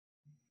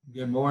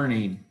Good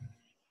morning.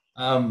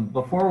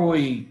 Before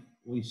we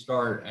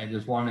start, I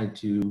just wanted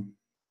to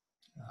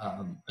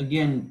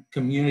again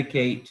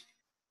communicate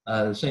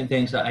the same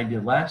things that I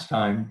did last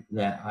time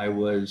that I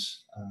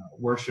was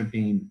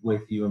worshiping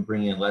with you and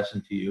bringing a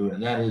lesson to you,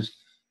 and that is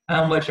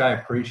how much I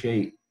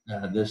appreciate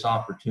this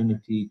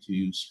opportunity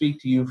to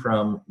speak to you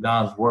from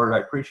God's Word. I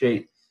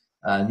appreciate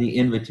the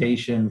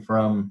invitation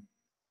from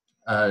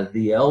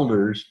the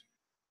elders,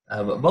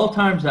 but both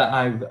times that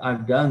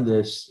I've done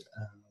this.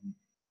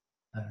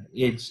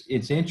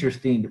 It's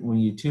interesting when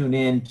you tune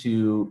in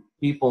to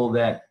people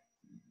that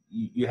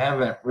you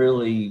haven't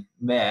really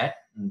met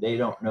and they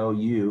don't know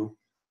you.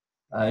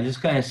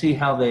 Just kind of see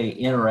how they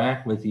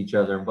interact with each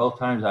other. Both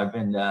times I've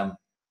been uh,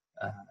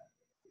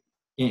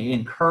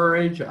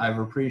 encouraged. I've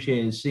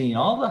appreciated seeing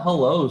all the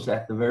hellos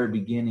at the very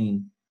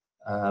beginning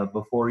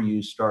before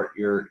you start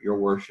your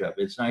worship.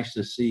 It's nice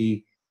to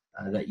see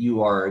that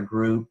you are a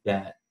group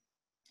that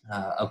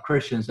of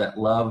Christians that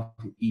love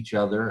each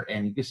other,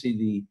 and you can see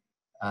the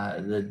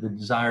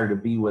desire to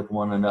be with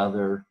one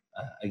another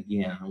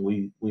again.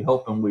 We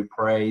hope and we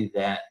pray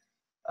that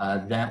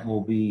that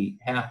will be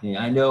happening.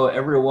 I know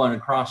everyone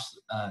across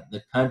the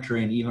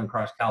country and even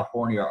across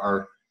California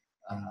are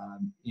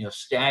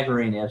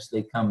staggering as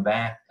they come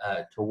back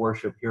to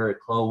worship here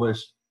at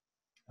Clovis.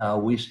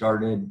 We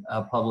started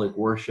public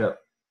worship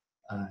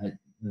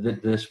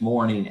this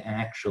morning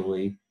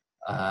actually,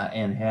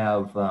 and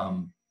have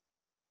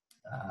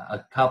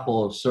a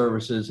couple of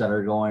services that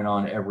are going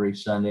on every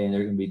Sunday, and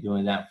they're going to be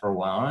doing that for a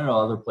while. And I know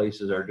other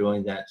places are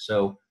doing that.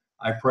 So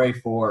I pray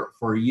for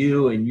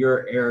you in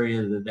your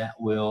area that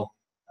will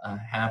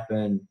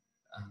happen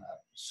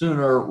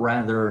sooner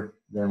rather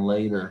than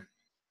later.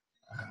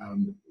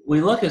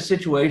 We look at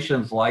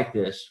situations like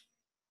this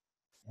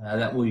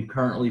that we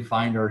currently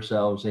find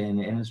ourselves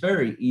in, and it's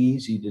very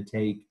easy to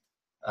take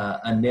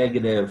a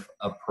negative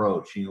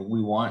approach.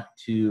 We want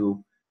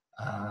to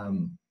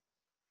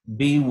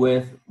be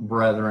with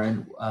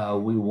brethren.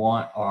 We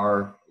want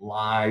our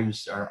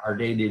lives, our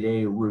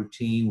day-to-day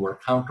routine. We're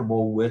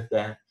comfortable with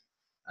that.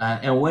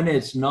 And when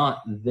it's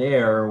not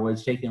there, when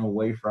it's taken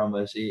away from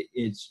us,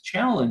 it's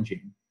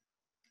challenging.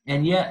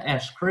 And yet,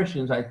 as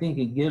Christians, I think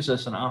it gives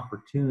us an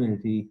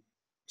opportunity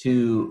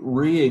to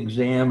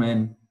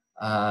re-examine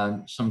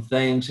some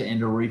things and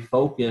to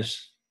refocus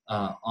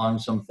on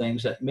some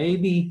things that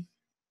maybe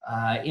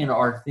in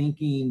our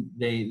thinking,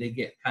 they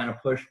get kind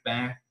of pushed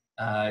back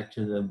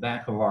to the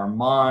back of our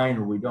mind,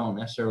 or we don't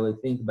necessarily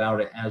think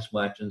about it as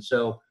much. And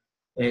so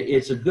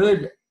it's a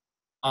good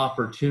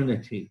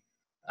opportunity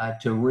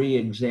to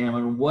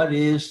re-examine what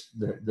is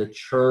the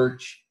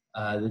church.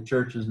 The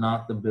church is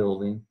not the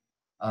building.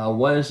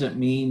 What does it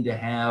mean to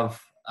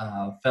have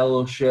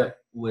fellowship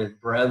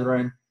with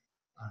brethren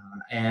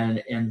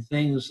and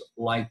things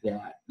like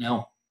that?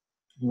 Now,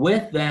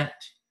 with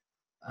that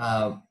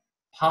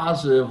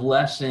positive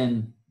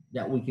lesson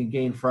that we can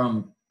gain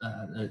from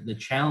the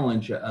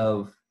challenge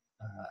of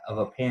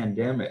a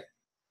pandemic,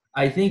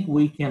 I think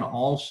we can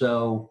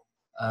also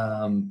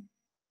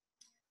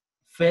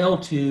fail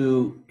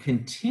to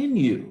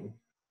continue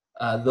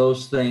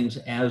those things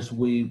as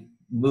we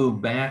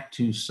move back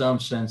to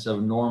some sense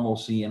of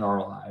normalcy in our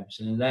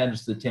lives. And that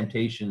is the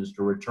temptation, is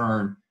to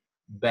return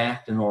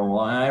back to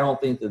normal. And I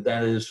don't think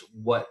that is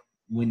what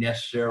we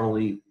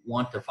necessarily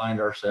want to find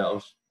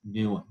ourselves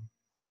doing.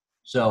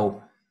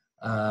 So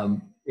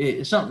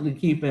it's something to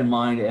keep in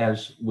mind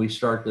as we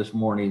start this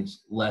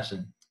morning's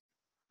lesson.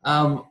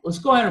 Let's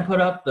go ahead and put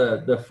up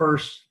the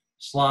first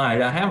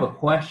slide. I have a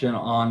question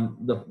on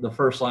the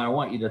first slide I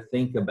want you to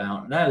think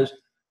about, and that is,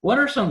 what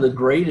are some of the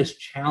greatest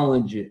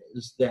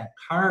challenges that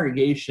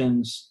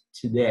congregations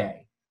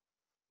today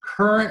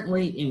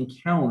currently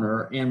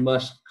encounter and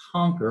must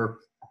conquer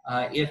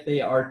if they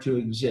are to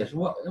exist?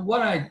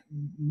 What I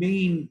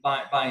mean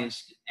by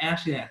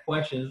asking that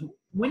question is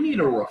we need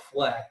to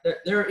reflect.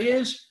 There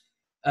is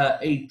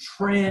a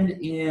trend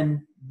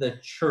in the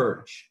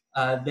church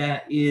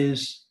that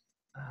is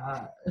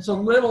it's a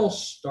little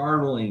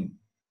startling.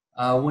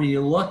 When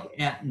you look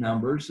at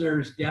numbers,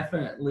 there's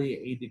definitely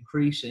a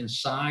decrease in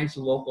size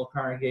of local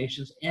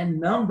congregations and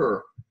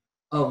number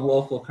of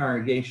local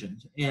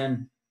congregations.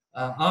 And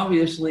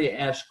obviously,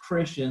 as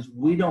Christians,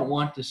 we don't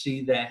want to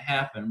see that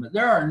happen. But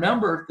there are a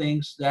number of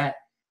things that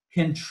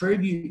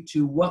contribute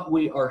to what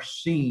we are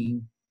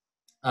seeing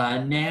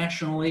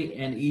nationally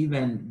and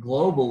even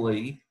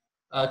globally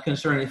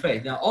concerning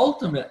faith. Now,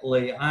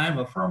 ultimately, I'm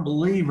a firm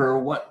believer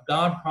what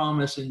God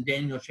promised in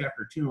Daniel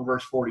chapter 2 and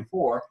verse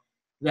 44,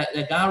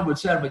 that God would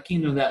set up a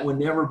kingdom that would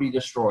never be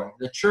destroyed.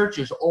 The church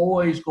is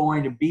always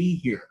going to be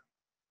here.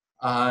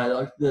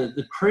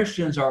 The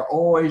Christians are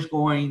always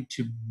going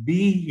to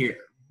be here.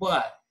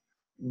 But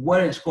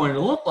what it's going to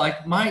look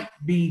like might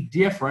be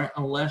different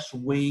unless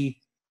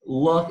we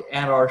look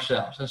at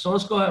ourselves. And so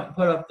let's go ahead and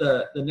put up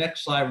the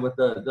next slide with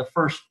the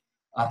first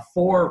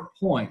 4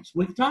 points.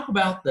 We can talk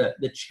about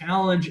the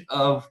challenge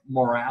of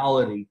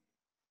morality.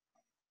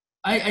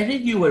 I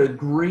think you would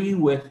agree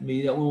with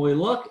me that when we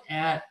look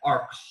at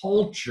our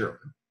culture,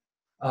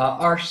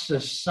 our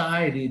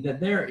society, that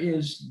there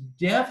is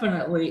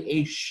definitely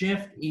a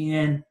shift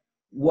in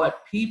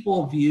what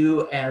people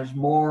view as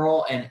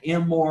moral and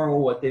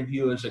immoral, what they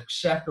view as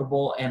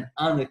acceptable and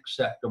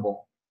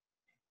unacceptable.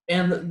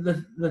 And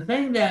the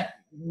thing that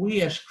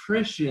we as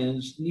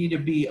Christians need to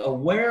be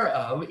aware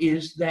of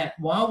is that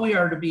while we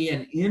are to be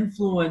an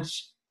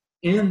influence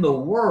in the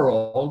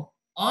world,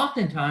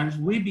 oftentimes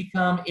we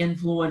become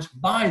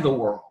influenced by the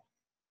world.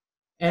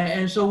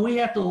 And so we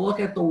have to look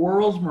at the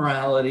world's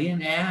morality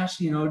and ask,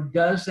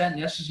 does that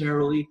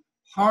necessarily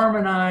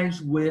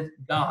harmonize with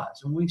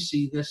God's? And we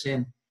see this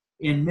in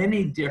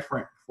many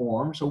different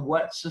forms of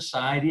what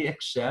society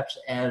accepts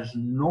as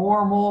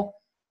normal,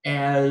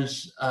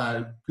 as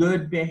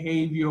good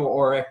behavior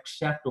or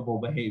acceptable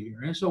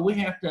behavior. And so we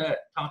have to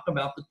talk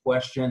about the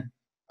question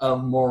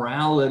of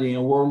morality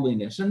and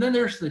worldliness. And then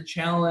there's the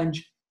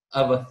challenge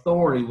of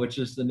authority, which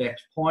is the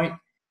next point.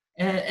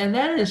 And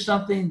that is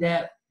something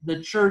that the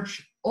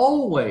church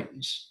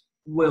always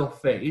will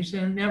face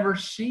and never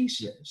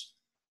ceases.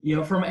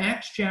 From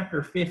Acts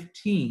chapter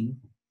 15,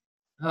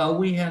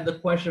 we have the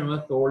question of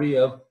authority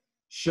of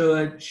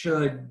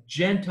should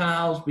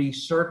Gentiles be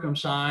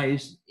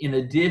circumcised in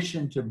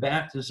addition to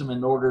baptism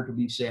in order to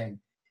be saved?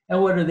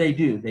 And what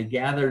do? They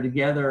gather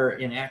together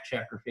in Acts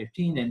chapter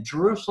 15 in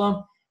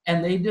Jerusalem,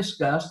 and they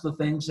discuss the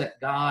things that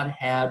God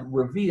had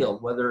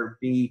revealed, whether it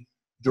be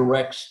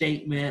direct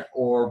statement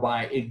or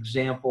by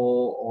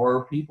example,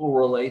 or people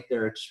relate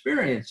their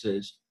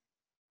experiences.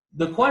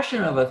 The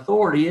question of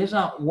authority is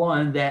not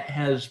one that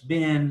has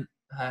been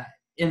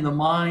in the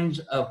minds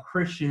of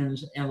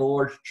Christians and the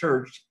Lord's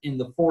church in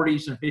the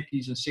 40s and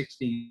 50s and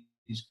 60s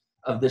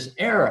of this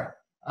era.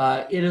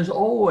 It is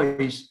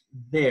always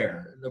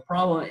there. The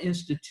problem of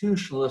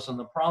institutionalism,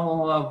 the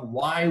problem of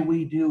why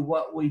we do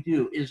what we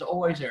do is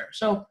always there.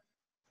 So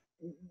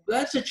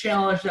that's a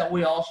challenge that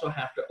we also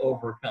have to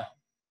overcome.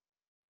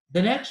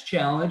 The next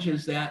challenge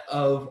is that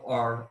of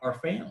our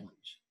families.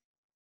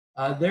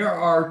 There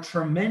are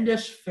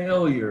tremendous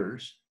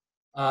failures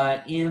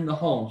in the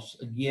homes.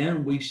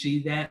 Again, we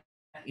see that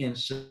in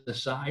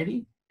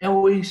society,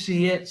 and we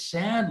see it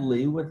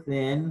sadly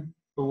within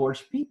the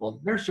Lord's people.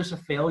 There's just a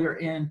failure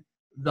in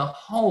the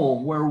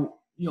home where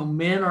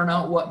men are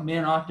not what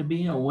men ought to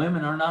be, and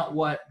women are not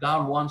what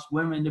God wants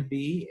women to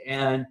be,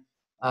 and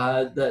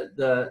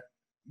the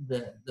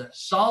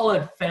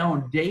solid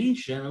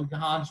foundation of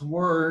God's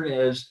word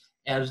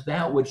as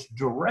that which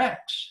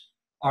directs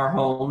our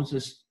homes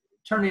is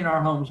turning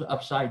our homes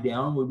upside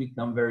down. We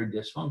become very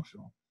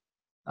dysfunctional.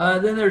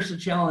 Then there's the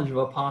challenge of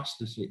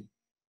apostasy.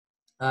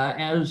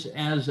 As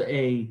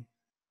a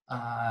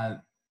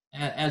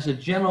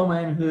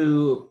gentleman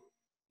who,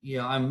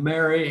 I'm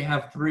married, I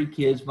have 3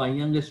 kids. My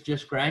youngest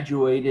just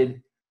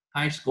graduated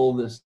high school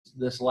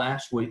this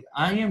last week.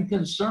 I am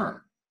concerned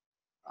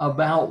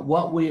about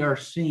what we are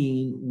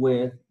seeing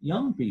with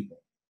young people.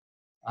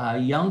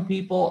 Young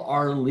people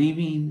are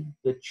leaving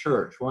the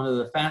church. One of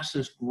the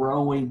fastest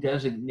growing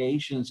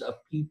designations of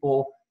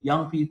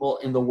young people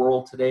in the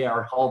world today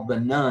are called the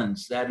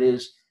nuns. That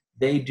is,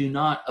 they do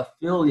not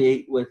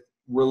affiliate with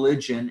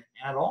religion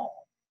at all.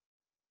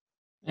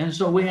 And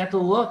so we have to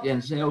look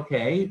and say,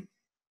 okay,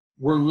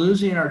 we're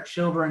losing our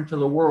children to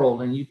the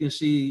world. And you can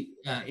see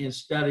in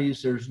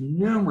studies, there's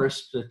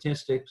numerous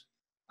statistics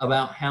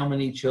about how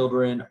many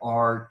children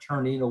are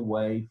turning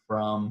away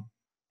from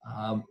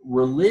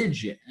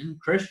religion,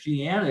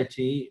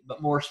 Christianity,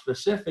 but more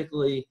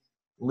specifically,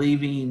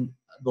 leaving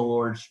the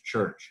Lord's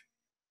church.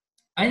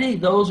 I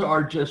think those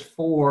are just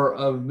 4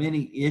 of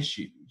many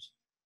issues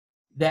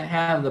that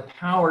have the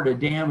power to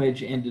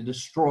damage and to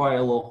destroy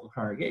a local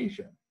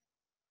congregation.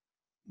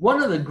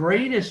 One of the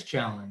greatest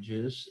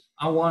challenges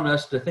I want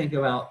us to think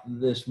about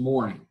this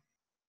morning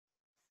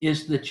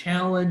is the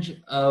challenge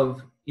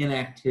of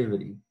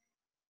inactivity.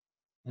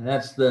 And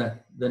that's the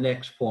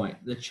next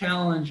point, the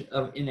challenge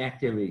of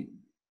inactivity.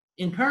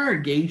 In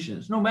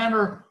congregations, no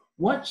matter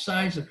what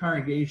size a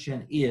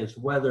congregation is,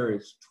 whether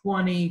it's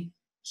 20,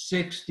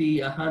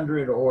 60,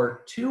 100,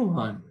 or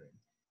 200,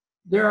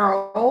 there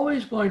are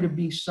always going to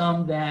be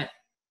some that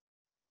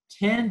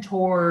tend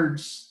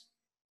towards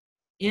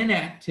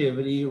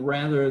inactivity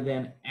rather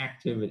than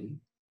activity.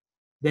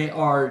 They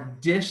are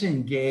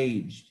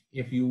disengaged,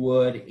 if you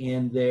would,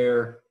 in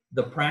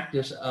the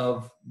practice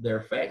of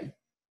their faith.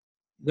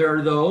 There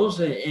are those,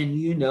 and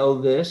you know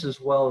this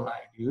as well as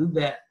I do,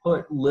 that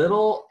put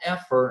little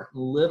effort,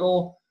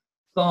 little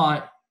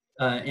thought,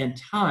 and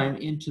time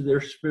into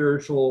their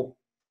spiritual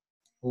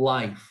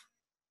life.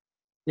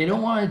 They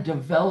don't want to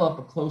develop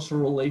a closer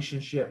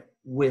relationship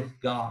with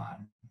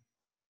God.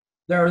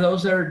 There are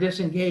those that are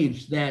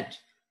disengaged, that,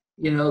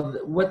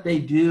 what they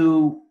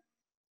do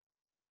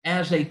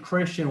as a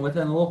Christian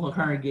within the local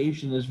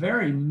congregation is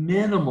very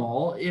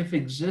minimal, if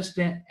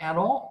existent at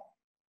all.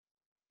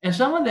 And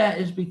some of that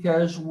is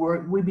because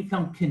we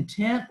become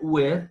content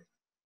with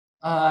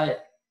our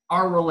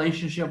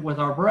relationship with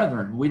our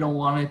brethren. We don't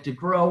want it to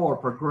grow or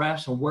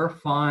progress, and we're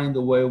fine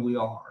the way we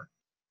are.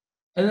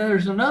 And then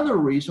there's another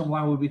reason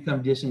why we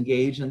become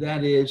disengaged, and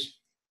that is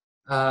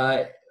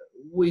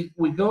we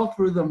go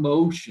through the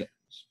motions,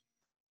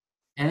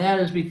 and that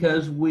is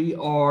because we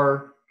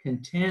are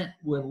content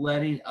with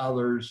letting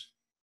others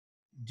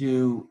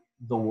do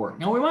the work.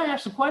 Now, we might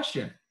ask the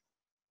question,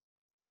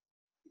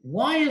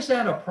 why is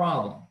that a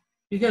problem?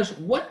 Because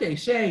what they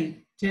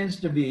say tends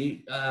to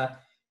be,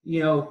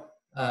 20%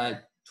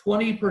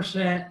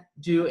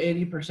 do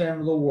 80%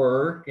 of the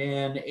work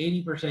and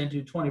 80%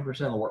 do 20% of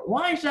the work.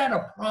 Why is that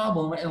a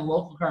problem in a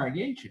local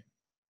congregation?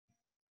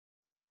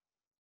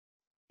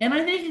 And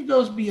I think it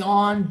goes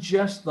beyond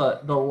just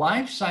the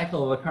life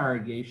cycle of a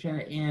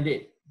congregation and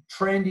it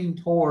trending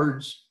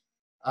towards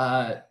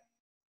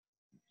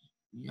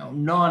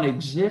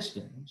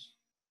non-existence.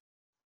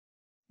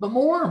 But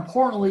more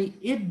importantly,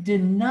 it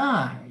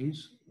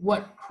denies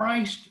what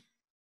Christ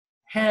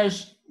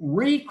has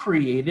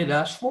recreated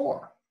us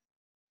for.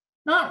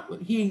 Not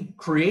what he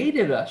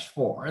created us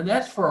for, and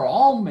that's for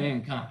all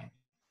mankind,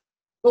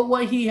 but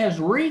what he has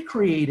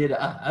recreated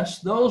us,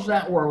 those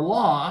that were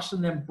lost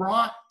and then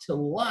brought to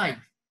life.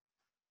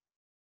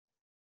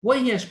 What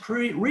he has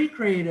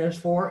recreated us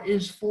for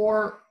is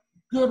for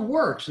good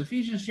works.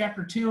 Ephesians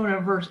chapter 2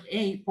 and verse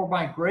 8, for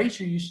by grace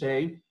are you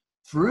saved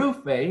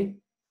through faith,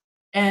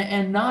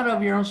 and not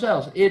of your own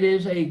selves. It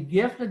is a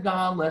gift of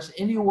God, lest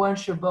anyone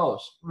should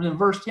boast. In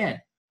verse 10,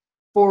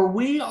 for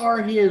we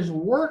are his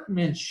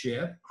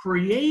workmanship,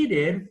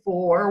 created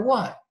for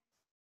what?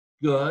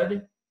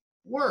 Good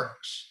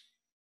works.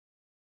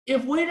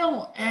 If we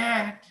don't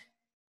act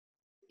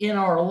in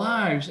our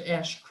lives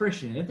as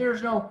Christians, if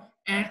there's no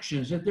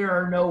actions, if there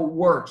are no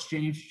works,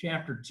 James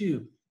chapter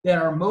 2,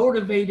 that are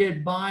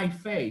motivated by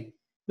faith,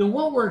 then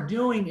what we're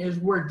doing is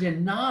we're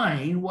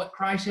denying what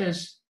Christ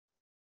has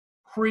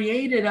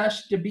created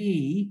us to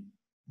be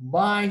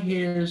by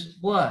his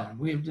blood.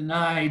 We have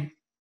denied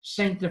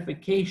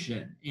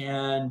sanctification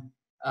and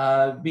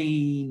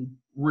being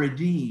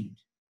redeemed.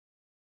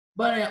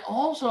 But it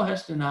also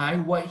has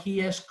denied what he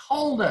has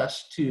called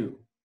us to.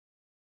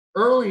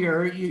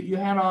 Earlier, you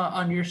had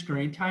on your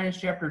screen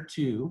Titus chapter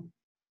 2,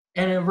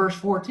 and in verse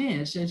 14,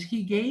 it says,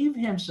 he gave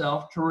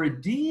himself to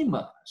redeem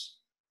us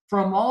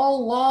from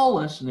all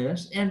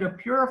lawlessness and to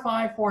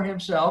purify for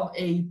himself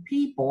a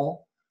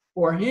people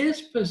for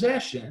his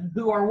possession,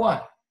 who are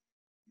what?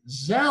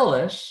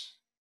 Zealous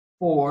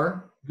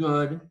for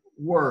good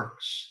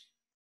works.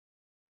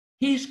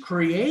 He's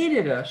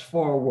created us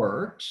for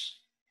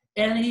works,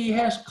 and he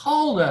has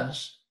called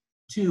us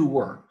to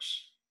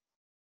works.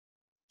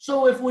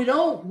 So if we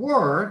don't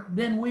work,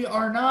 then we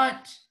are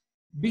not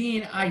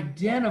being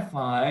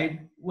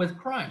identified with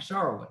Christ,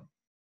 are we?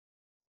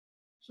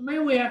 So maybe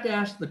we have to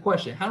ask the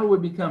question, how do we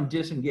become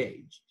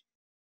disengaged?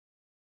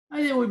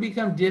 I think we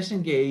become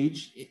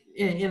disengaged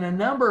in a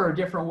number of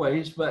different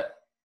ways, but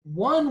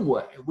one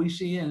way we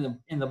see in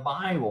the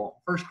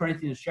Bible, 1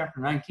 Corinthians chapter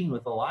 19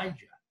 with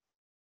Elijah,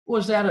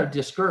 was that of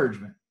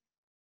discouragement.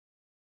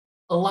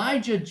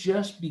 Elijah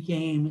just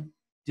became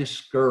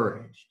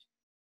discouraged.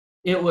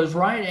 It was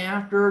right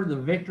after the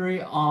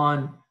victory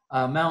on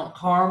Mount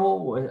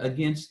Carmel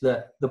against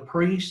the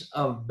priests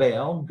of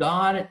Baal.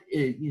 God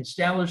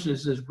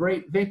establishes this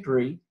great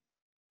victory,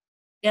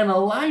 and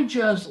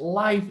Elijah's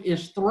life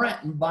is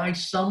threatened by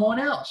someone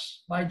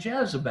else, by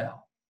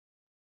Jezebel.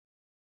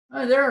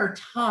 There are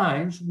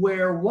times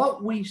where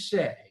what we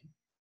say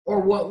or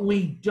what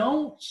we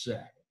don't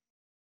say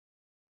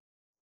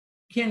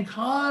can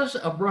cause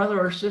a brother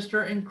or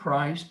sister in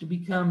Christ to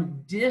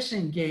become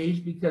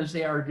disengaged because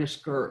they are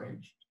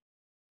discouraged.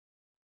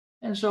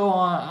 And so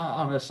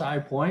on a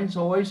side point, it's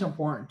always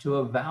important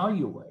to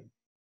evaluate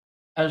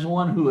as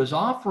one who is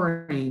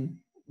offering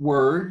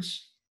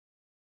words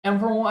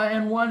and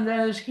one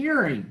that is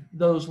hearing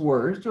those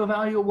words, to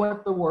evaluate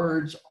what the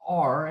words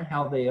are and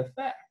how they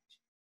affect.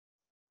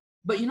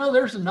 But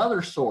there's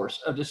another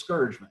source of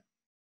discouragement.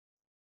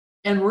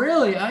 And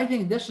really, I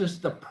think this is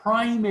the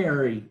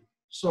primary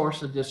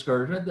source of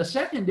discouragement. The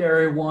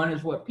secondary one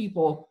is what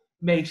people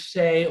may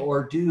say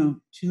or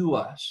do to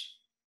us.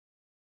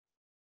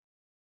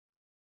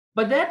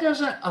 But that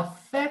doesn't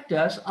affect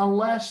us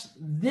unless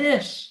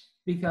this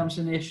becomes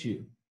an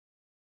issue.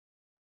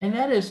 And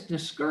that is,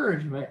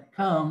 discouragement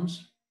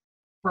comes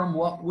from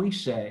what we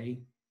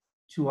say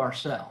to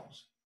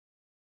ourselves.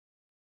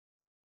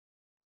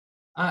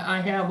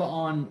 I have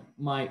on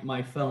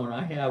my phone,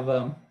 I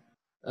have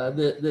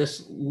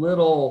this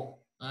little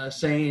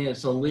saying.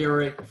 It's a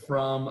lyric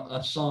from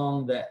a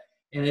song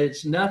and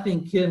it's,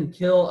 nothing can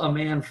kill a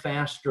man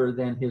faster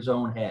than his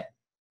own head,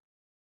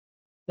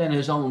 than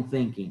his own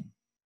thinking.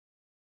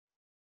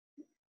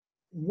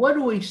 What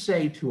do we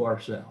say to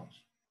ourselves?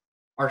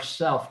 Our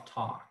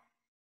self-talk.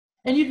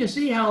 And you can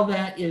see how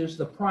that is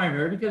the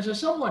primary, because if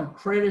someone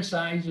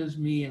criticizes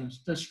me and it's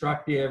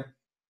destructive,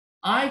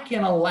 I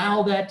can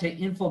allow that to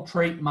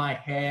infiltrate my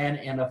head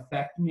and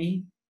affect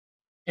me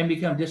and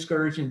become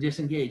discouraged and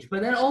disengaged.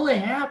 But that only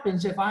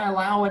happens if I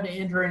allow it to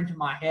enter into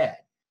my head,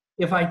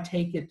 if I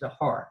take it to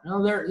heart.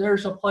 Now,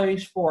 there's a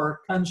place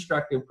for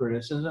constructive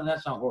criticism.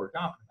 That's not what we're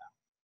talking about.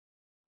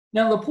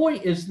 Now, the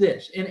point is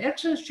this. In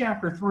Exodus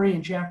chapter 3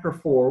 and chapter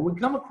 4, we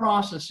come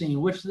across a scene,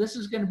 which this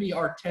is going to be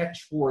our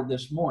text for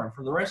this morning,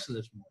 for the rest of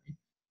this morning.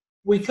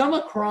 We come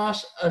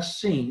across a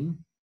scene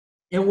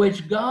in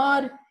which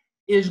God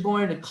is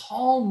going to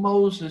call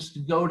Moses to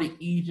go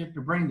to Egypt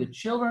to bring the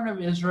children of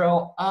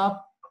Israel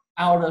up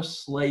out of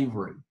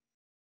slavery.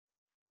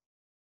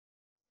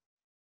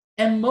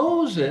 And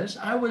Moses,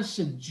 I would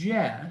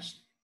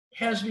suggest,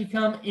 has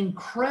become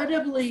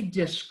incredibly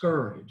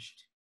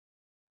discouraged.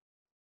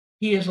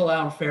 He has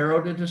allowed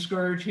Pharaoh to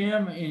discourage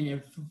him.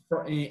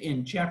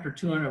 In chapter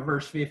 2 and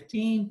verse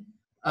 15,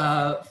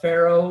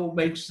 Pharaoh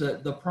makes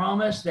the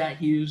promise that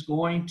he is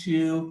going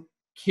to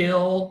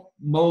kill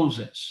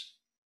Moses.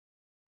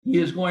 He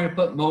is going to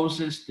put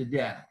Moses to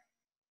death.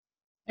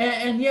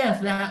 And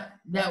yes,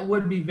 that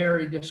would be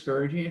very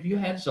discouraging if you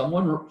had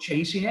someone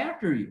chasing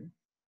after you.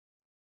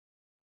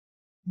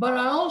 But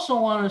I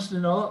also want us to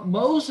know that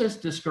Moses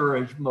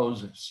discouraged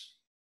Moses.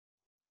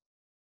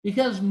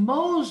 Because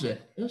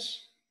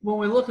Moses, when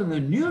we look in the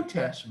New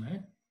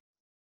Testament,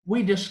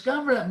 we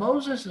discover that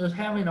Moses is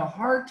having a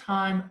hard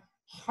time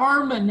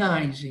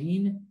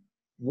harmonizing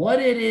what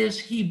it is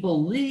he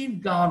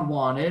believed God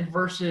wanted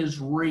versus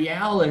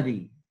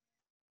reality.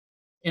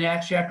 In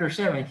Acts chapter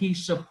 7, he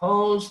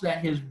supposed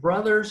that his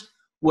brothers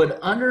would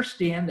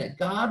understand that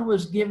God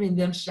was giving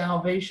them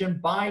salvation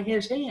by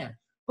his hand,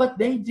 but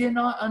they did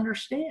not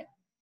understand.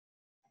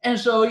 And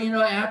so,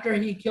 after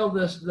he killed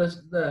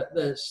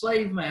the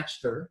slave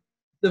master,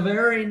 the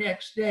very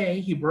next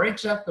day, he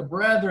breaks up the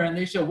brethren.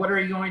 They said, what are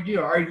you going to do?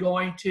 Are you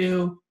going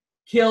to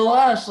kill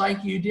us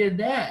like you did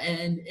that?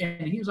 And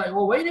he's like,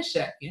 well, wait a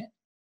second.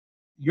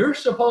 You're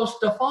supposed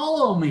to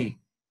follow me.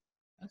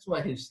 That's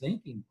what his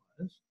thinking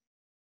was.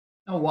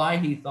 Now, why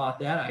he thought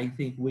that, I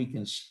think we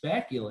can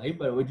speculate,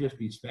 but it would just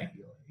be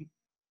speculating.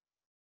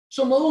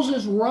 So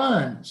Moses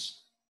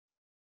runs,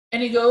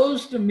 and he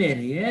goes to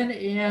Midian,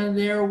 and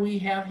there we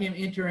have him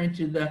enter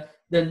into the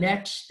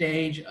next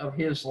stage of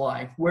his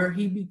life where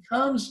he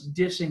becomes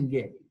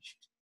disengaged.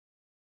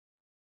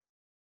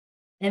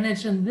 And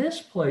it's in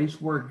this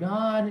place where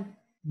God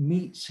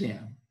meets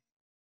him.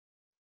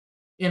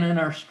 And in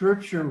our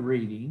scripture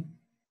reading,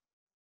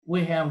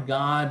 we have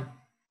God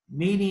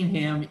meeting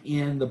him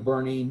in the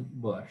burning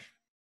bush.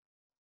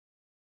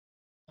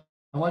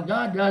 And what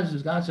God does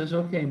is God says,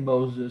 okay,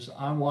 Moses,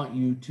 I want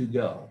you to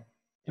go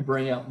and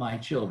bring up my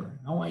children.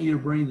 I want you to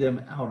bring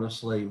them out of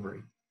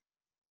slavery.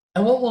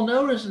 And what we'll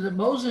notice is that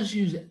Moses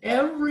used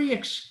every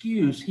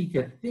excuse he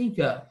could think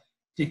of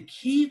to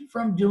keep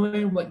from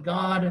doing what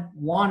God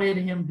wanted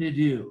him to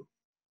do.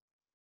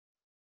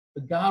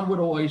 But God would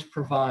always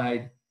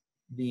provide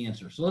the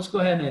answer. So let's go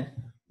ahead and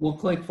we'll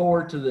click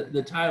forward to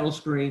the title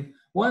screen.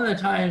 One of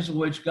the times in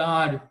which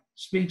God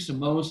speaks to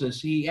Moses,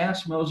 he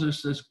asks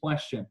Moses this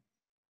question: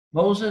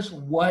 Moses,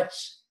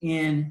 what's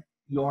in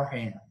your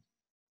hand?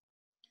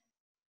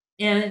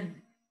 And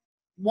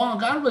while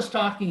God was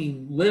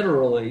talking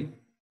literally,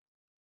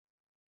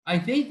 I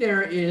think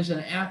there is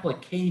an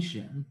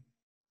application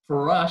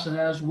for us, and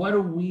that is, what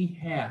do we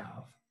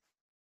have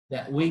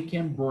that we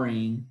can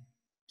bring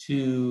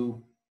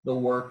to the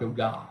work of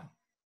God?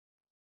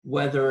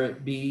 Whether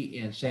it be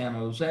in San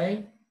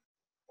Jose,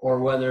 or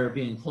whether it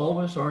be in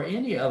Clovis, or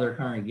any other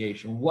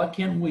congregation, what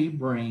can we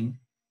bring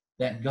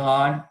that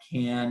God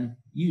can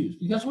use?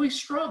 Because we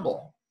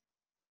struggle.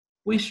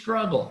 We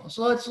struggle.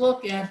 So let's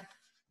look at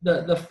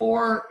the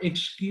four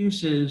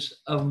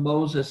excuses of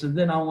Moses, and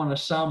then I want to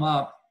sum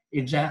up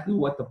exactly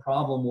what the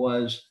problem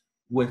was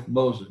with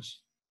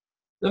Moses.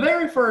 The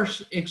very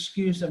first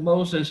excuse that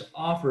Moses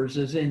offers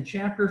is in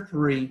chapter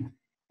 3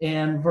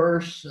 and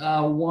verse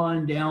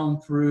 1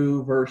 down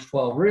through verse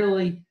 12,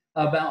 really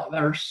about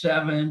verse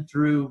 7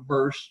 through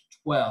verse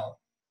 12.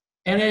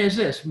 And it is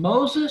this: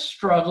 Moses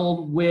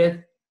struggled with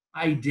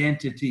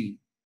identity.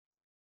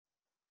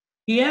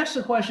 He asked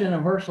the question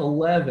in verse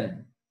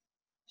 11.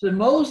 So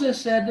Moses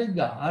said to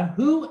God,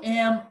 who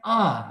am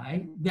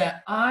I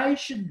that I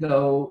should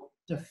go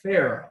to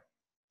Pharaoh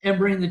and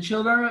bring the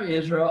children of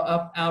Israel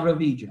up out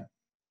of Egypt?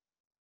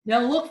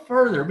 Now look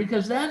further,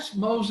 because that's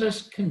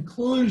Moses'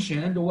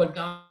 conclusion to what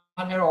God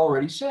had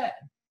already said.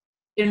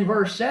 In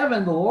verse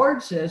 7, the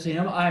Lord says to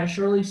him, I have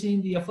surely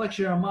seen the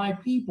affliction of my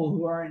people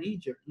who are in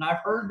Egypt, and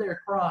I've heard their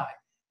cry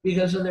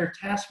because of their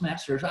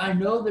taskmasters. I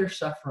know their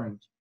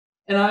sufferings.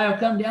 And I have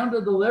come down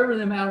to deliver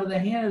them out of the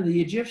hand of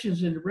the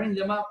Egyptians and to bring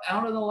them up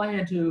out of the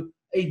land to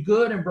a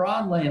good and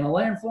broad land, a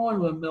land flowing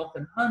with milk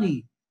and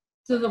honey,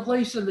 to the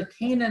place of the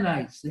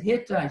Canaanites, the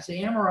Hittites,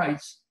 the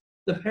Amorites,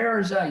 the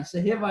Perizzites,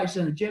 the Hivites,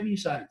 and the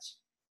Jebusites.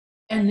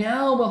 And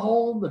now,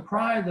 behold, the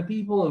cry of the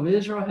people of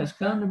Israel has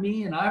come to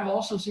me, and I've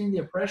also seen the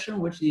oppression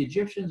which the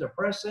Egyptians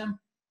oppress them.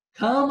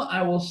 Come,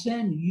 I will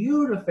send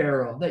you to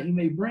Pharaoh, that you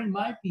may bring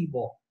my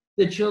people,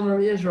 the children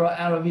of Israel,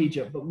 out of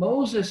Egypt. But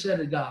Moses said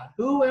to God,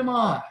 who am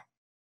I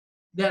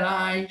that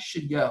I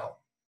should go?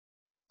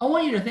 I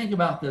want you to think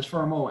about this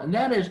for a moment, and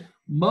that is,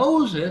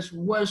 Moses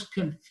was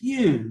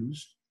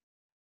confused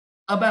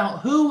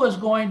about who was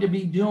going to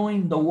be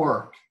doing the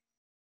work.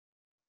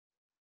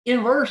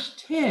 In verse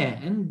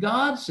 10,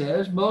 God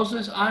says,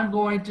 Moses, I'm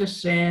going to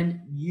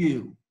send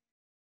you.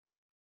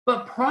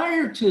 But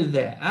prior to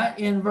that,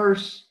 in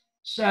verse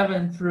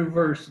 7 through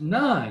verse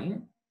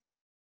 9,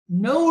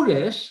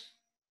 notice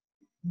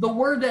the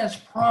word that's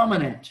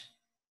prominent.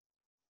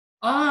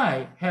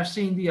 I have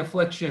seen the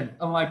affliction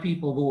of my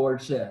people, the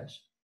Lord says.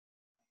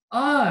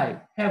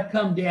 I have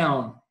come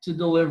down to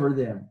deliver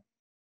them.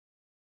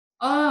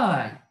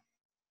 I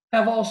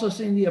have also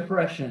seen the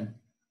oppression.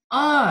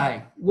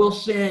 I will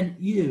send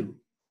you.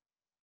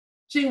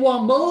 See,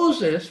 while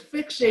Moses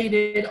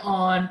fixated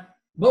on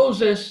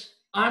Moses,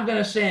 I'm going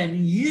to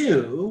send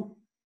you,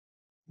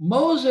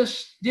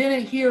 Moses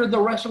didn't hear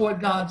the rest of what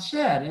God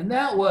said. And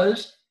that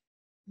was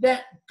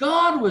that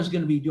God was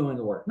going to be doing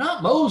the work,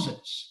 not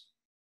Moses.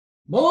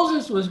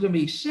 Moses was going to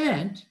be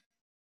sent,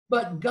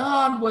 but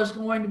God was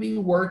going to be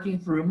working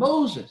through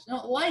Moses.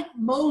 Now, like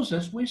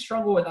Moses, we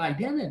struggle with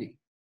identity.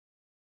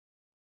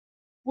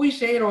 We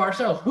say to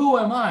ourselves, who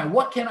am I?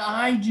 What can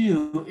I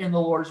do in the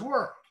Lord's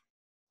work?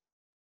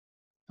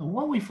 And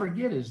what we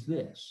forget is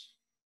this.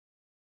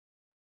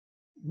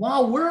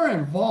 While we're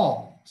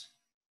involved,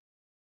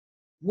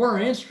 we're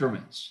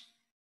instruments.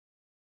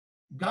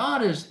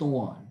 God is the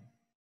one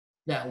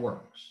that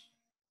works.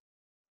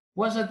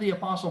 What is it the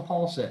Apostle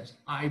Paul says?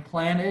 I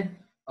planted,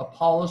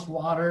 Apollos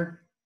watered,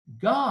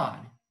 God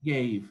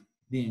gave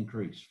the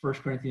increase. 1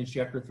 Corinthians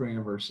chapter 3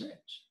 and verse 6.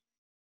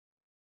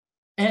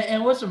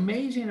 And what's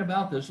amazing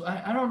about this,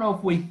 I don't know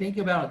if we think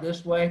about it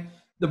this way.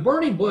 The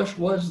burning bush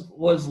was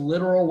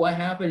literal. What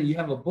happened? You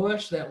have a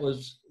bush that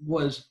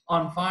was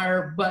on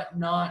fire, but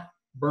not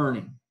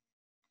burning.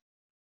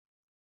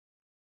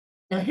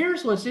 Now,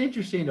 here's what's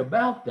interesting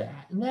about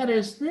that, and that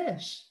is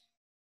this.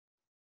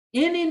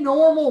 Any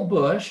normal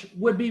bush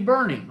would be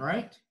burning,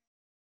 right?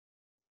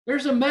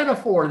 There's a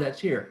metaphor that's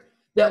here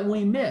that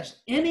we miss.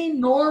 Any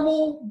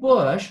normal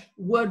bush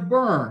would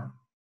burn,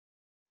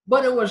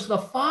 but it was the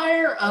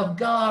fire of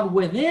God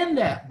within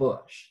that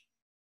bush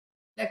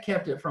that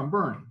kept it from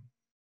burning.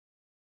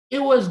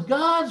 It was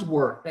God's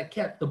work that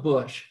kept the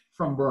bush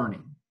from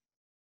burning,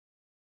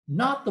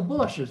 not the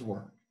bush's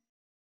work.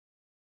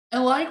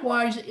 And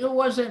likewise, it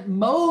wasn't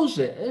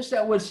Moses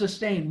that would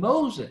sustain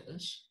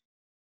Moses.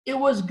 It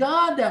was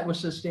God that would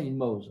sustain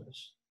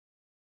Moses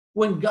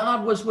when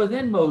God was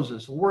within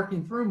Moses,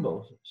 working through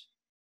Moses.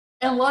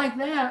 And like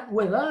that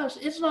with us,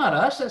 it's not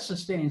us that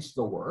sustains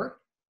the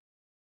work.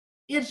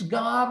 It's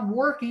God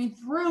working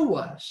through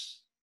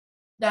us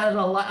that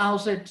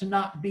allows it to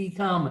not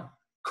become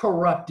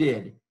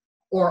corrupted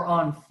or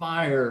on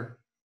fire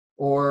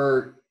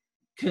or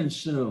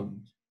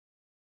consumed.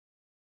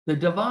 The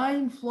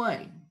divine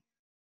flame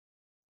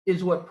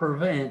is what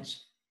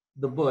prevents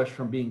the bush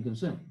from being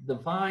consumed. The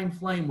divine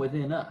flame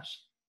within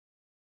us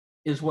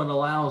is what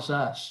allows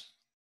us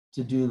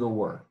to do the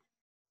work.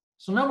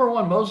 So number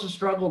one, Moses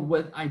struggled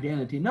with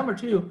identity. Number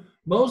two,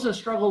 Moses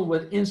struggled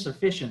with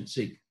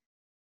insufficiency.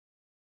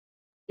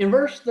 In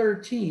verse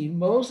 13,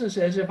 Moses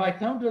says, if I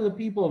come to the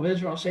people of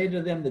Israel, say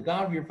to them, the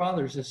God of your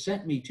fathers has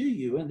sent me to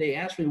you, and they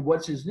ask me,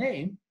 what's his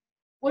name?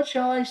 What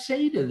shall I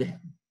say to them?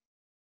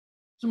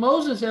 So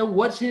Moses said,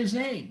 what's his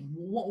name?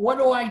 What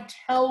do I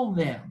tell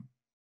them?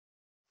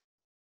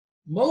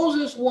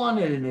 Moses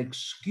wanted an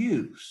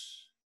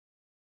excuse.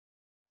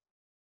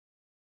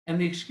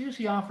 And the excuse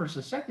he offers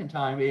the second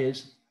time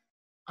is,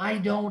 I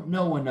don't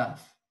know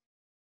enough.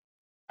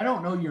 I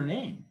don't know your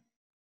name.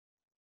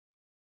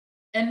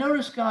 And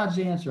notice God's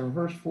answer in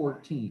verse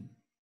 14.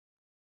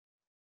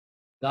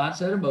 God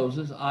said to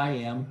Moses, I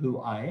am who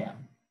I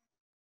am.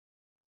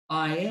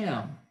 I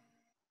am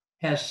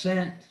has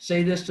sent,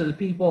 say this to the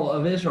people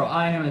of Israel,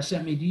 I am has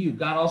sent me to you.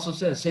 God also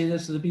says, say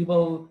this to the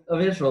people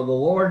of Israel, the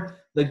Lord,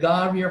 the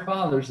God of your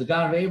fathers, the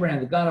God of Abraham,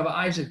 the God of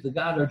Isaac, the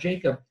God of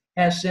Jacob,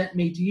 has sent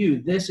me to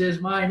you. This is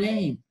my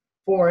name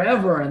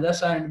forever, and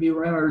thus I am to be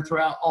remembered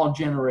throughout all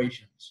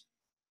generations.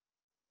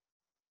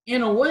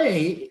 In a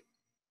way,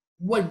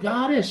 what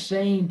God is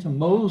saying to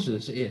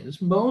Moses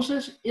is,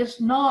 Moses, it's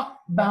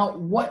not about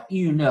what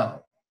you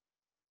know.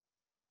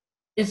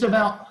 It's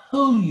about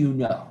who you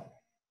know.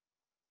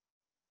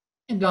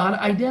 And God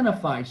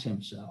identifies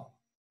himself.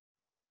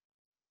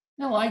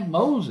 Now, like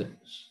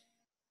Moses,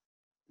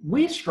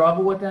 we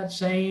struggle with that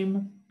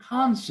same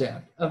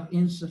concept of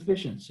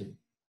insufficiency.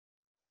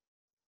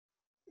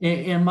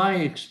 In my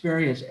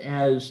experience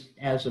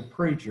as a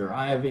preacher,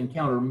 I have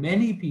encountered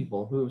many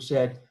people who have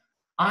said,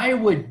 I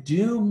would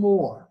do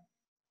more.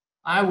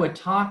 I would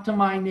talk to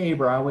my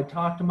neighbor. I would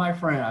talk to my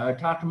friend. I would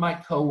talk to my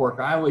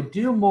coworker. I would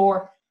do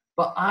more,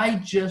 but I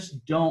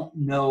just don't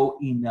know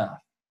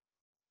enough.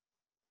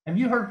 Have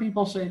you heard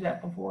people say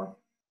that before?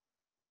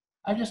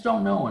 I just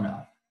don't know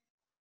enough.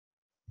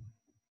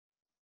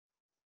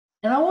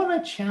 And I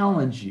want to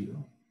challenge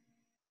you,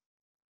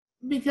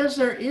 because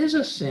there is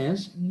a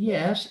sense,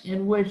 yes,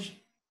 in which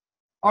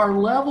our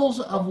levels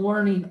of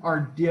learning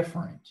are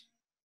different.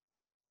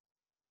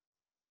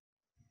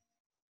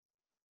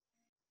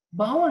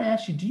 But I want to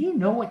ask you, do you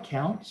know what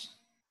counts?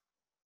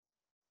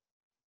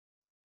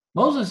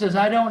 Moses says,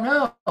 I don't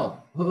know.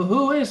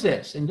 Who is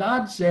this? And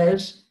God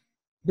says,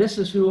 This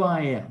is who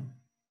I am.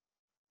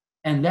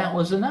 And that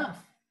was enough.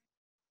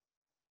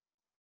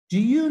 Do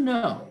you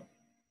know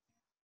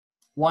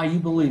why you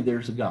believe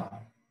there's a God?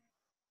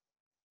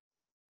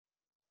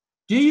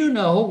 Do you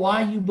know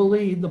why you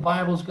believe the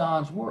Bible's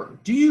God's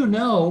word? Do you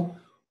know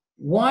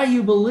why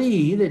you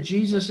believe that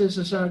Jesus is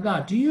the Son of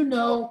God? Do you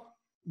know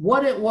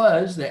what it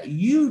was that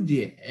you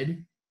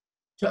did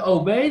to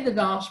obey the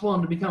gospel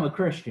and to become a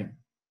Christian?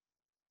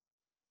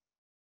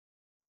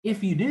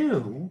 If you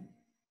do,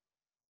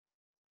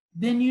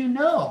 then you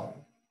know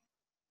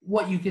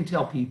what you can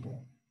tell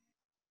people.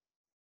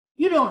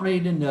 You don't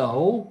need to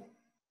know,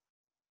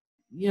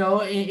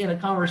 in a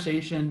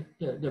conversation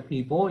to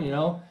people,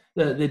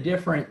 the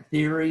different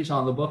theories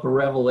on the book of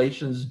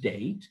Revelation's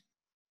date.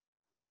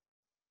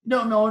 You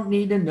don't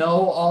need to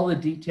know all the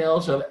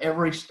details of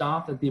every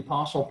stop that the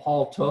Apostle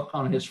Paul took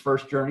on his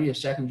first journey, his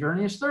second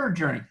journey, his third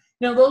journey.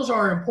 Those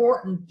are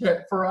important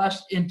for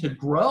us and to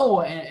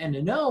grow and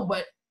to know.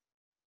 But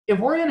if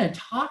we're going to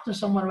talk to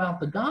someone about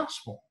the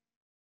gospel,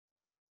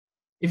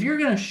 if you're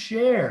going to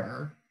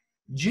share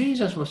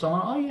Jesus with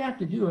someone, all you have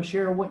to do is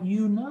share what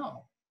you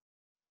know.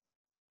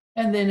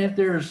 And then if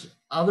there's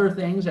other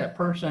things that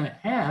person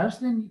has,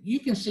 then you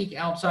can seek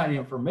outside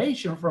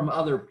information from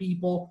other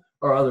people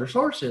or other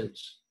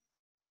sources.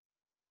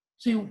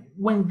 See,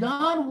 when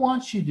God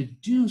wants you to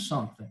do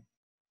something,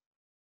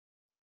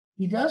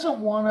 he doesn't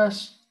want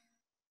us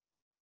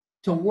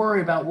to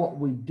worry about what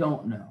we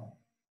don't know,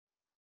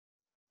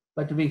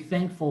 but to be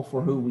thankful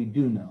for who we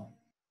do know,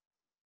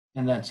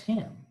 and that's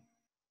him.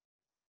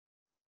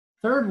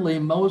 Thirdly,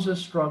 Moses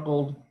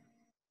struggled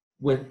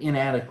with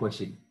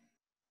inadequacy.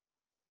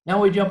 Now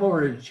we jump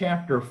over to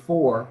chapter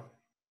 4,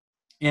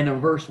 and in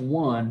verse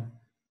 1,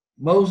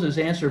 Moses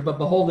answered, "But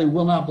behold, they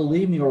will not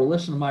believe me or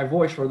listen to my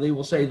voice, for they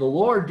will say, the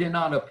Lord did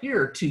not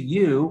appear to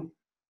you."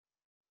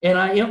 And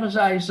I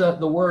emphasize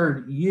the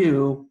word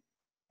you.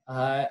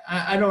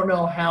 I don't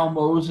know how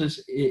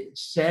Moses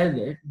said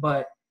it,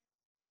 but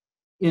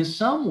in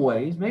some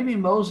ways, maybe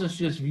Moses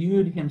just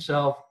viewed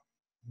himself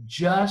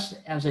just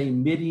as a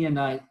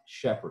Midianite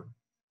shepherd.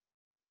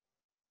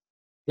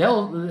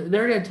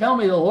 They're going to tell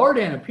me the Lord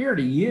didn't appear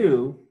to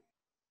you.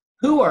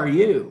 Who are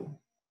you?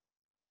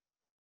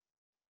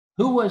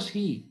 Who was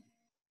he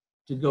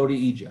to go to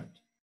Egypt?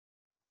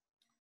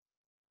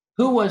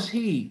 Who was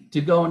he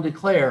to go and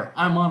declare,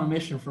 I'm on a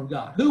mission from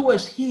God? Who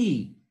was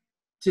he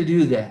to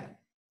do that?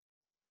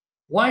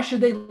 Why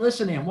should they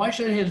listen to him? Why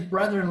should his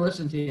brethren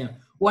listen to him?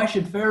 Why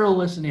should Pharaoh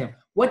listen to him?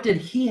 What did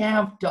he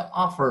have to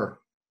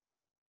offer?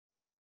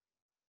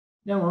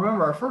 Now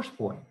remember our first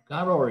point.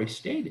 God already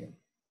stated,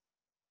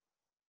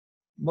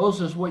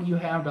 Moses, what you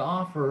have to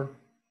offer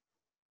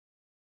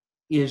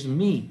is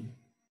me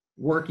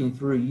working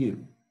through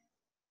you.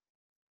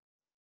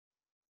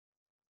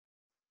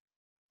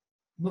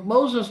 But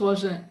Moses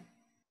wasn't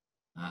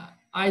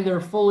either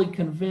fully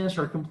convinced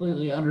or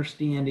completely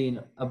understanding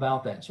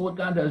about that. So what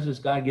God does is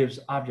God gives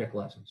object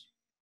lessons.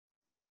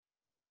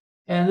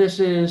 And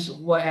this is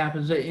what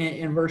happens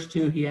in verse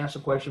 2. He asks the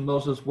question,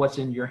 Moses, what's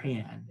in your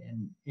hand?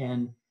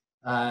 And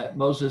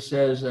Moses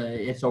says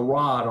it's a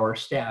rod or a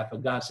staff.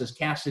 And God says,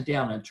 cast it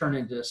down and turn it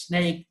into a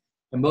snake.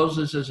 And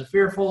Moses is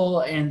fearful.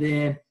 And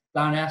then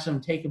God asks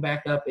him to take it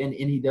back up. And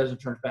he does, it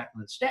turns back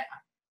into the staff.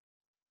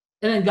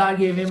 And then God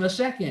gave him a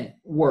second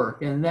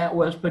work. And that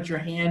was put your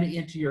hand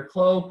into your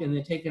cloak and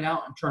then take it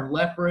out and turn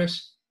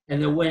leprous.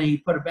 And then when he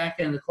put it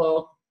back in the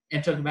cloak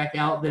and took it back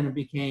out, then it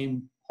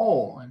became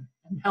whole and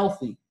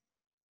healthy.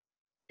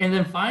 And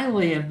then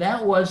finally, if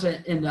that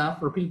wasn't enough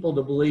for people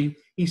to believe,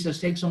 he says,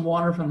 take some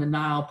water from the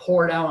Nile,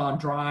 pour it out on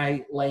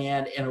dry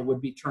land, and it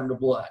would be turned to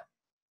blood,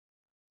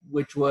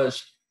 which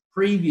was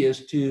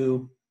previous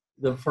to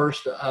the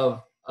first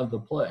of the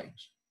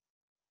plagues.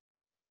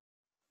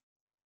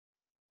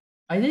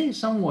 I think in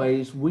some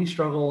ways we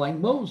struggle like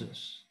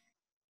Moses.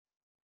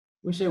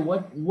 We say,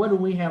 what do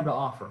we have to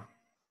offer?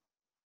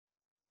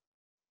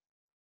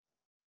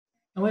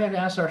 And we have to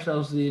ask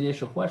ourselves the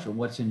initial question,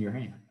 what's in your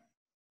hand?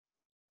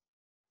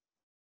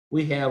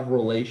 We have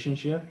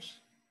relationships.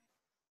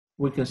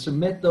 We can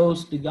submit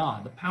those to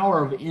God. The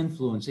power of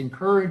influence,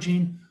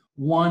 encouraging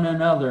one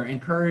another,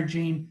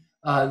 encouraging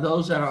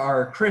those that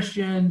are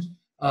Christians,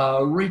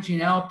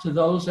 reaching out to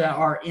those that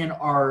are in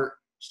our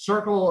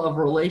circle of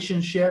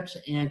relationships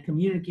and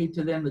communicate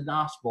to them the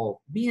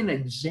gospel. Be an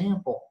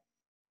example.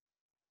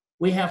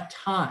 We have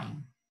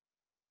time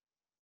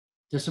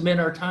to submit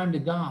our time to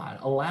God,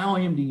 allow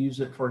him to use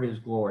it for his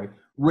glory.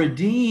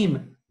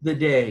 Redeem the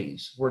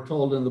days, we're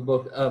told in the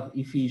book of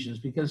Ephesians,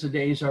 because the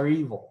days are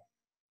evil.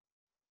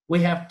 We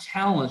have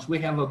talents, we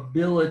have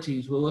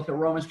abilities. We look at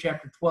Romans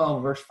chapter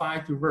 12, verse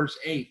 5 through verse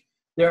 8.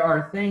 There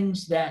are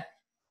things that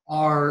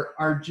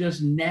are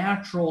just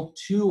natural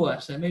to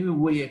us that maybe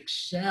we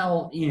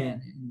excel in.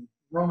 And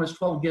Romans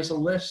 12 gives a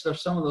list of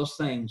some of those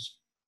things.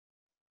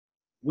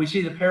 We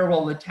see the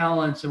parable of the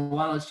talents, and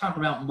while it's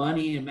talking about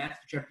money in Matthew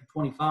chapter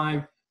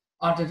 25,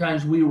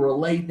 oftentimes we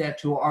relate that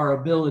to our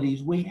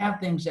abilities. We have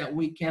things that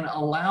we can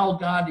allow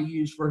God to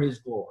use for his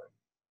glory.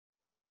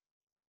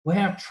 We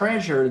have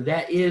treasure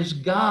that is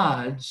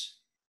God's,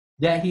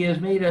 that he has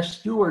made us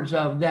stewards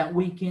of, that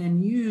we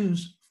can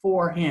use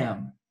for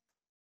him.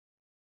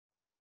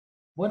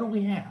 What do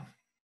we have?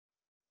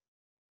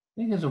 I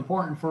think it's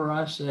important for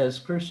us as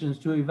Christians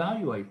to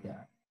evaluate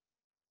that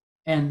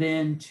and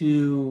then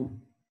to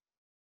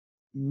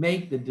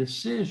make the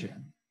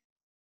decision,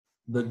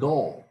 the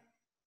goal,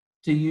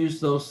 to use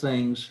those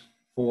things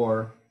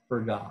for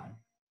God.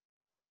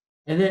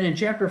 And then in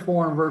chapter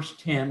 4 and verse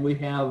 10, we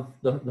have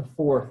the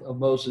fourth of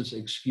Moses'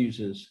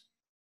 excuses.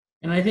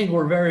 And I think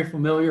we're very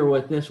familiar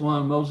with this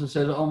one. Moses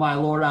says, "Oh, my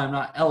Lord, I'm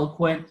not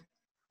eloquent,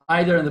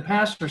 either in the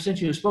past or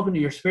since you have spoken to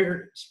your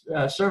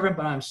servant,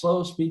 but I'm slow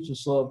of speech and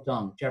slow of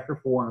tongue." Chapter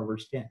 4 and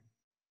verse 10.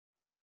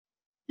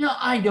 Now,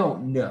 I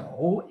don't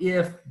know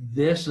if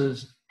this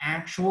is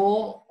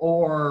actual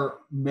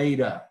or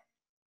made up.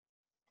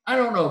 I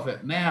don't know if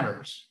it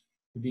matters,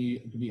 to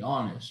be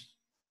honest.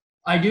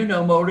 I do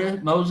know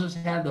Moses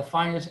had the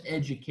finest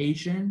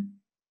education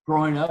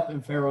growing up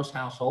in Pharaoh's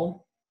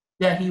household,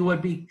 that he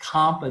would be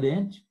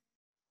competent.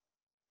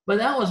 But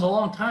that was a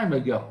long time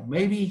ago.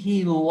 Maybe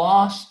he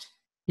lost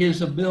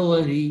his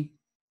ability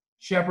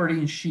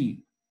shepherding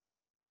sheep.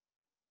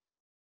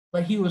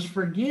 But he was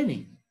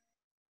forgetting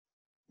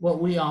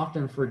what we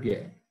often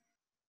forget.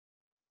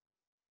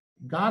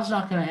 God's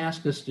not going to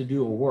ask us to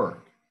do a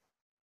work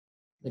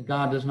that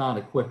God does not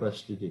equip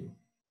us to do.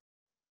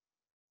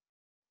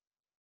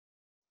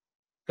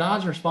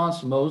 God's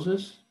response to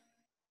Moses,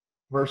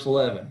 verse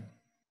 11.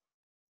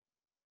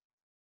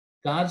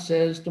 God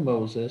says to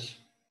Moses,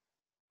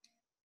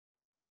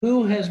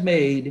 "Who has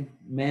made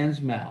man's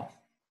mouth?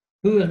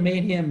 Who has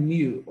made him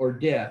mute or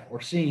deaf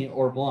or seeing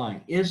or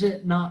blind? Is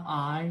it not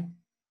I,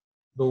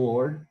 the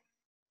Lord?"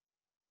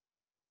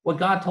 What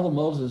God told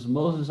Moses,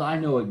 "Moses, I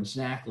know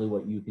exactly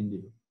what you can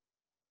do.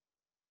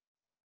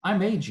 I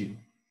made you."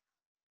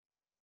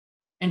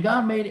 And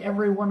God made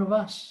every one of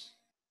us.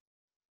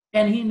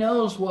 And he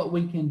knows what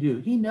we can do.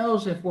 He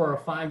knows if we're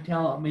a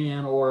 5-talent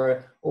man or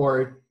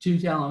a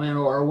 2-talent man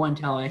or a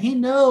 1-talent man. He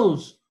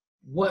knows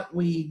what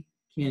we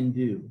can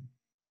do.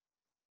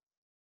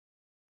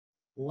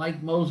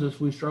 Like Moses,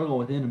 we struggle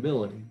with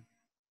inability.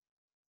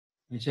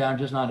 We say, "I'm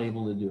just not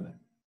able to do it."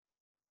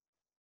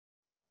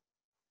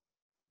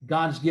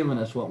 God's given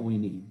us what we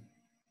need.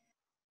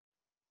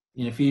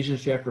 In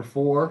Ephesians chapter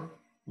 4,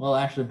 well,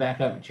 actually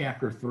back up to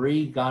chapter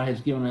 3, God has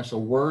given us a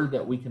word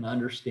that we can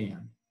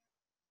understand.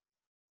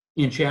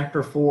 In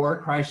chapter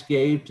 4, Christ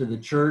gave to the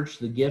church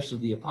the gifts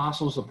of the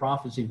apostles, the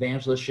prophets,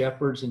 evangelists,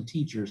 shepherds, and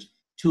teachers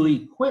to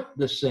equip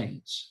the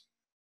saints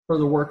for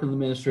the work of the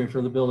ministry and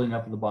for the building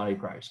up of the body of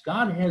Christ.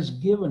 God has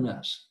given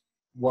us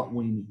what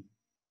we need.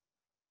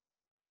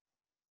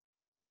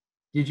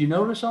 Did you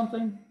notice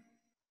something?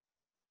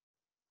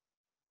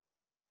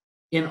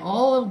 In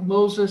all of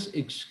Moses'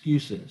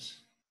 excuses,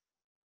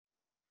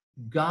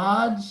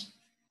 God's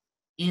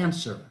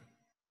answer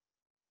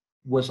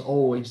was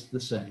always the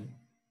same.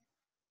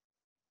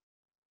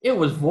 It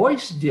was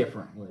voiced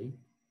differently,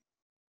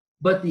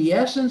 but the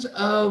essence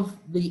of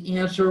the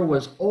answer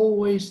was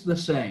always the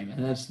same,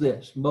 and it's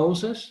this: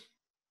 "Moses,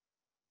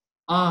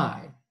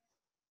 I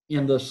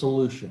am the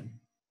solution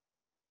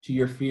to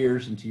your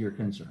fears and to your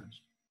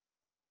concerns.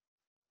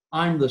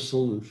 I'm the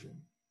solution."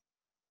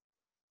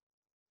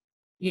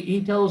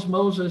 He tells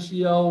Moses,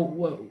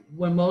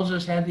 when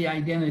Moses had the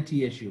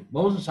identity issue,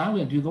 "Moses, I'm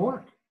going to do the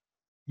work.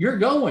 You're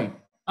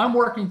going. I'm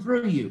working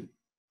through you."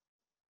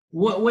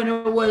 When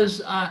it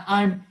was,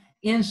 "I'm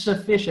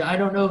insufficient, I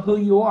don't know who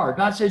you are,"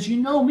 God says, "You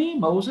know me,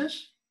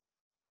 Moses."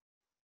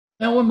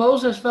 And when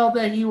Moses felt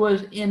that he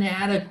was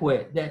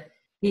inadequate, that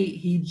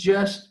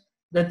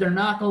that they're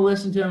not going to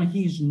listen to him,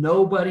 he's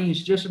nobody,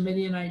 he's just a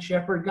Midianite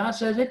shepherd, God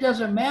says, "It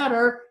doesn't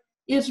matter,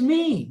 it's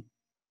me."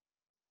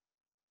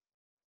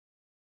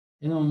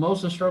 And when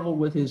Moses struggled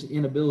with his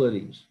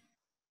inabilities,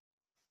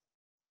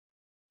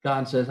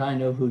 God says, "I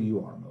know who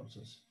you are,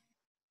 Moses,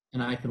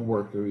 and I can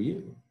work through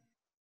you."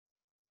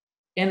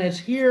 And it's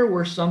here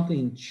where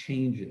something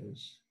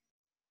changes.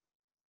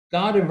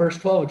 God in verse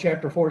 12 of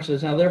chapter 4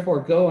 says, "Now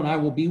therefore go, and I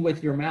will be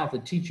with your mouth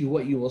and teach you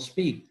what you will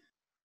speak."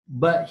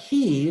 But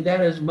he,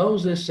 that is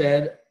Moses,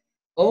 said,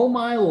 "Oh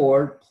my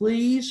Lord,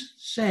 please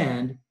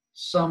send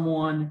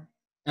someone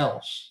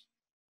else."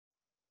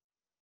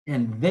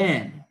 And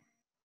then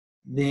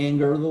the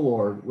anger of the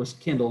Lord was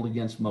kindled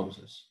against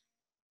Moses.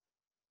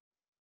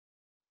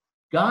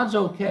 God's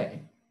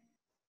okay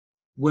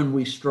when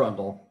we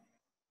struggle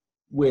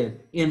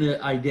with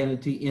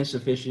identity,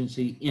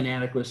 insufficiency,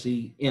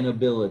 inadequacy,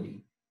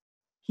 inability.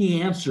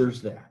 He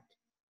answers that.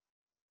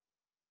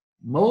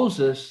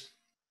 Moses,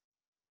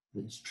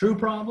 his true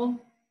problem,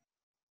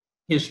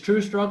 his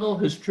true struggle,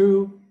 his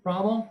true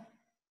problem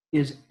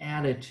is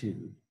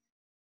attitude.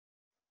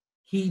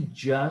 He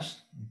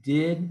just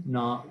did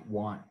not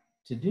want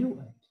to do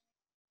it.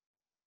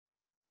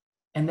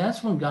 And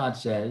that's when God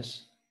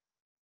says,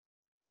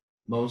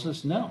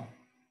 "Moses, no.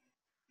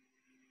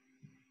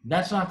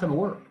 That's not going to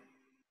work."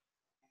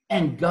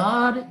 And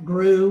God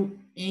grew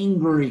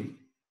angry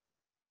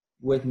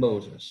with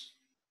Moses.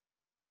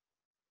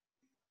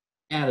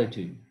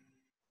 Attitude.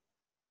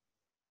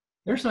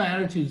 There's some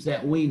attitudes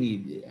that we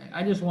need.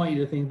 I just want you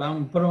to think about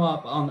them. Put them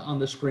up on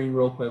the screen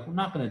real quick. We're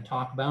not going to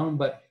talk about them,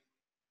 but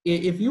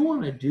if you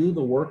want to do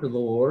the work of the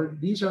Lord,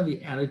 these are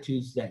the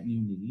attitudes that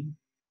you need.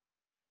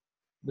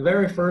 The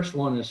very first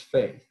one is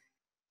faith.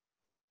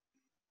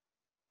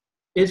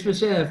 It's been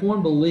said, if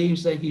one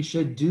believes that he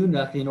should do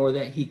nothing or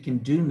that he can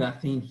do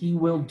nothing, he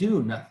will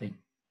do nothing.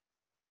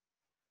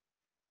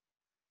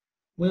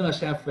 We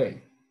must have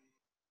faith.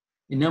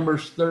 In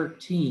Numbers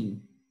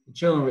 13, the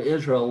children of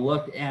Israel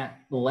looked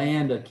at the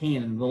land of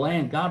Canaan, the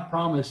land God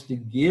promised to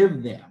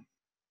give them.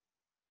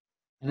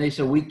 And they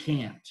said, we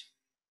can't.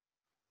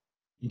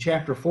 In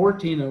chapter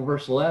 14 and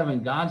verse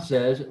 11, God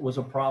says it was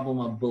a problem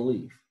of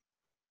belief.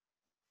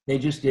 They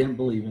just didn't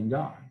believe in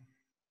God.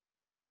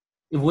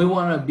 If we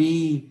want to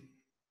be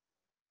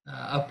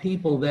a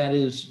people that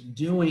is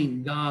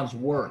doing God's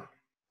work,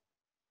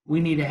 we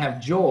need to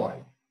have joy.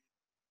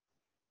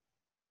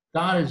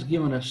 God has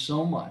given us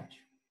so much.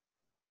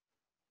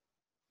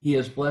 He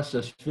has blessed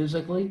us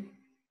physically.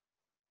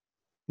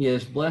 He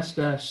has blessed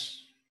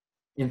us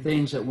in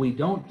things that we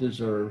don't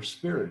deserve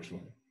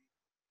spiritually.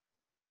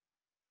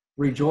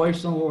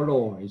 Rejoice in the Lord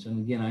always. And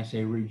again, I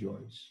say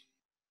rejoice.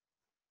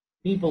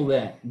 People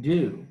that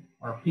do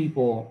are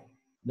people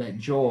that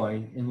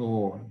joy in the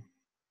Lord.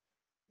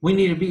 We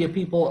need to be a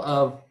people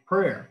of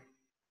prayer.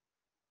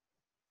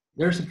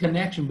 There's a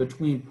connection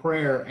between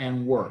prayer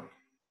and work.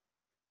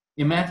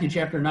 In Matthew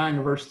chapter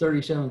 9, verse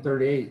 37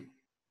 38,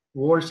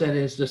 the Lord said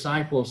to his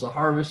disciples, the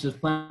harvest is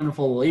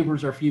plentiful, the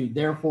laborers are few.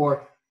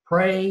 Therefore,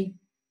 pray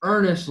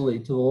earnestly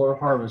to the Lord of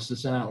harvest to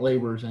send out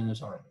laborers in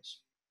his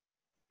harvest.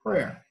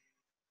 Prayer.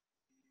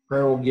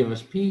 Prayer will give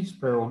us peace.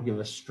 Prayer will give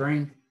us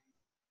strength.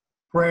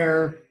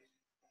 Prayer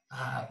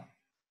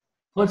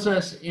puts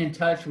us in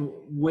touch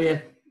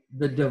with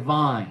the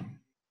divine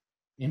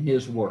in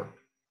his work.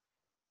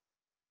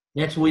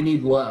 Next, we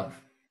need love.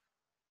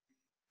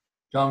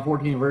 John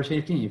 14, verse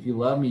 15, if you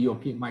love me, you'll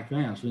keep my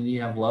commandments. We need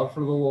to have love for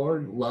the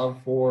Lord, love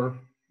for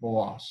the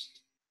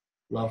lost,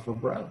 love for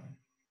brethren.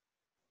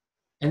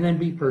 And then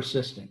be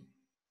persistent.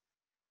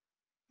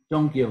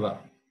 Don't give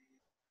up.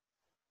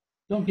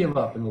 Don't give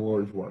up in the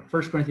Lord's work.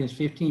 1 Corinthians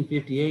 15,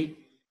 58,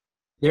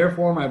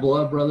 therefore, my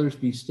beloved brothers,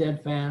 be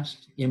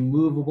steadfast,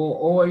 immovable,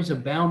 always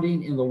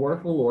abounding in the work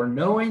of the Lord,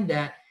 knowing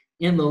that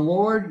in the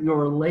Lord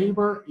your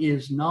labor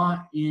is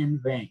not in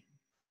vain.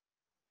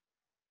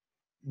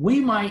 We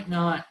might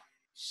not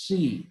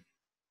see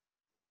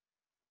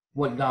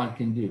what God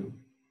can do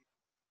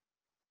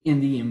in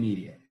the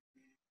immediate.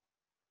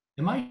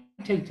 It might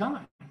take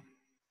time,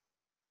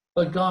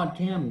 but God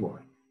can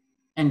work,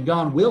 and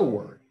God will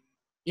work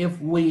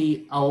if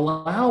we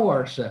allow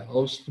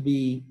ourselves to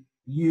be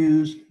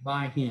used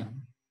by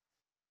him.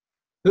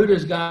 Who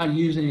does God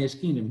use in his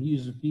kingdom? He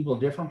uses people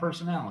of different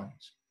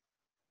personalities.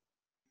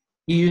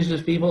 He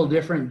uses people of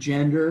different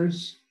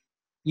genders.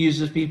 He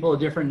uses people of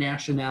different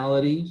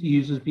nationalities. He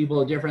uses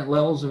people of different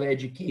levels of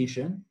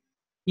education.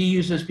 He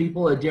uses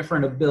people of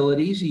different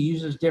abilities. He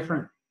uses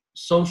different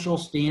social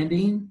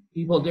standing,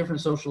 people of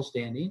different social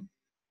standing.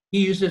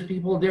 He uses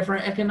people of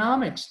different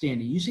economic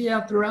standing. You see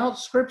that throughout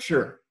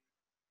Scripture.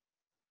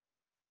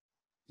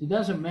 It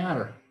doesn't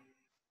matter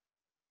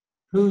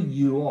who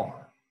you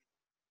are.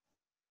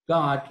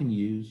 God can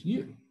use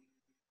you.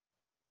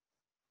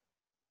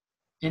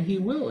 And he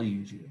will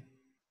use you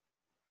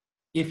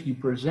if you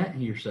present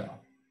yourself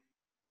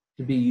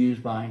to be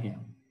used by him.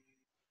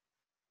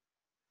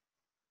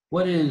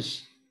 What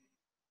is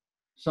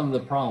some of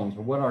the problems,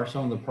 or what are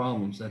some of the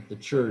problems that the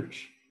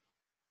church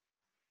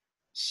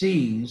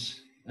sees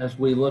as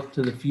we look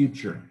to the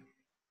future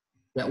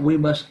that we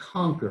must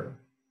conquer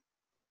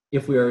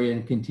if we are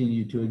going to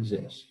continue to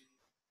exist?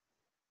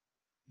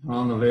 And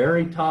on the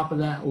very top of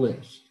that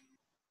list,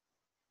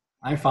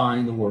 I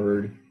find the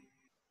word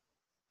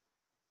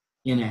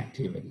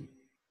inactivity.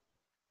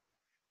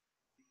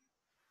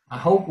 I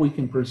hope we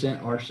can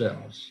present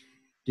ourselves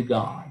to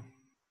God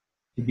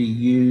to be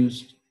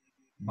used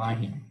by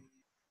him.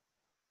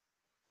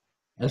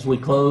 As we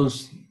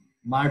close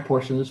my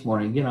portion this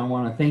morning, again, I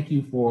want to thank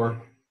you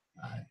for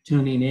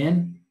tuning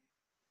in,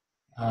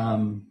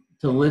 to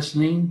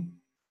listening,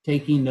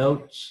 taking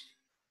notes.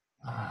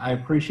 I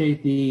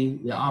appreciate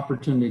the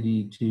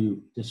opportunity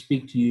to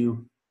speak to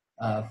you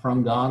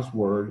from God's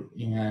word,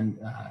 and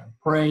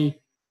pray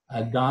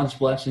God's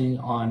blessing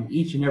on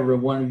each and every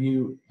one of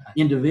you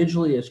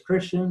individually as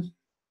Christians,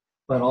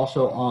 but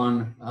also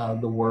on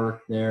the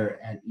work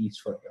there at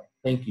East Foothill.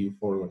 Thank you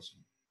for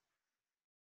listening.